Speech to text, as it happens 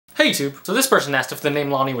Hey YouTube! So this person asked if the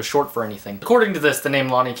name Lonnie was short for anything. According to this, the name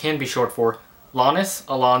Lonnie can be short for Lonnis,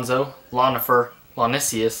 Alonzo, Lonifer,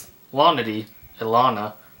 Lonicius, Lonity,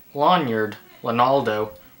 Elana, Lonyard,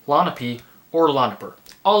 Lonaldo, Lonape, or Loniper.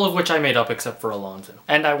 All of which I made up except for Alonzo.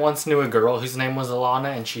 And I once knew a girl whose name was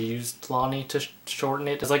Elana and she used Lonnie to shorten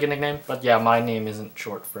it as like a nickname. But yeah, my name isn't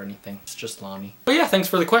short for anything. It's just Lonnie. But yeah, thanks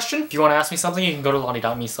for the question. If you want to ask me something, you can go to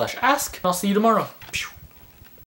lonnie.me/ask. I'll see you tomorrow. Pew.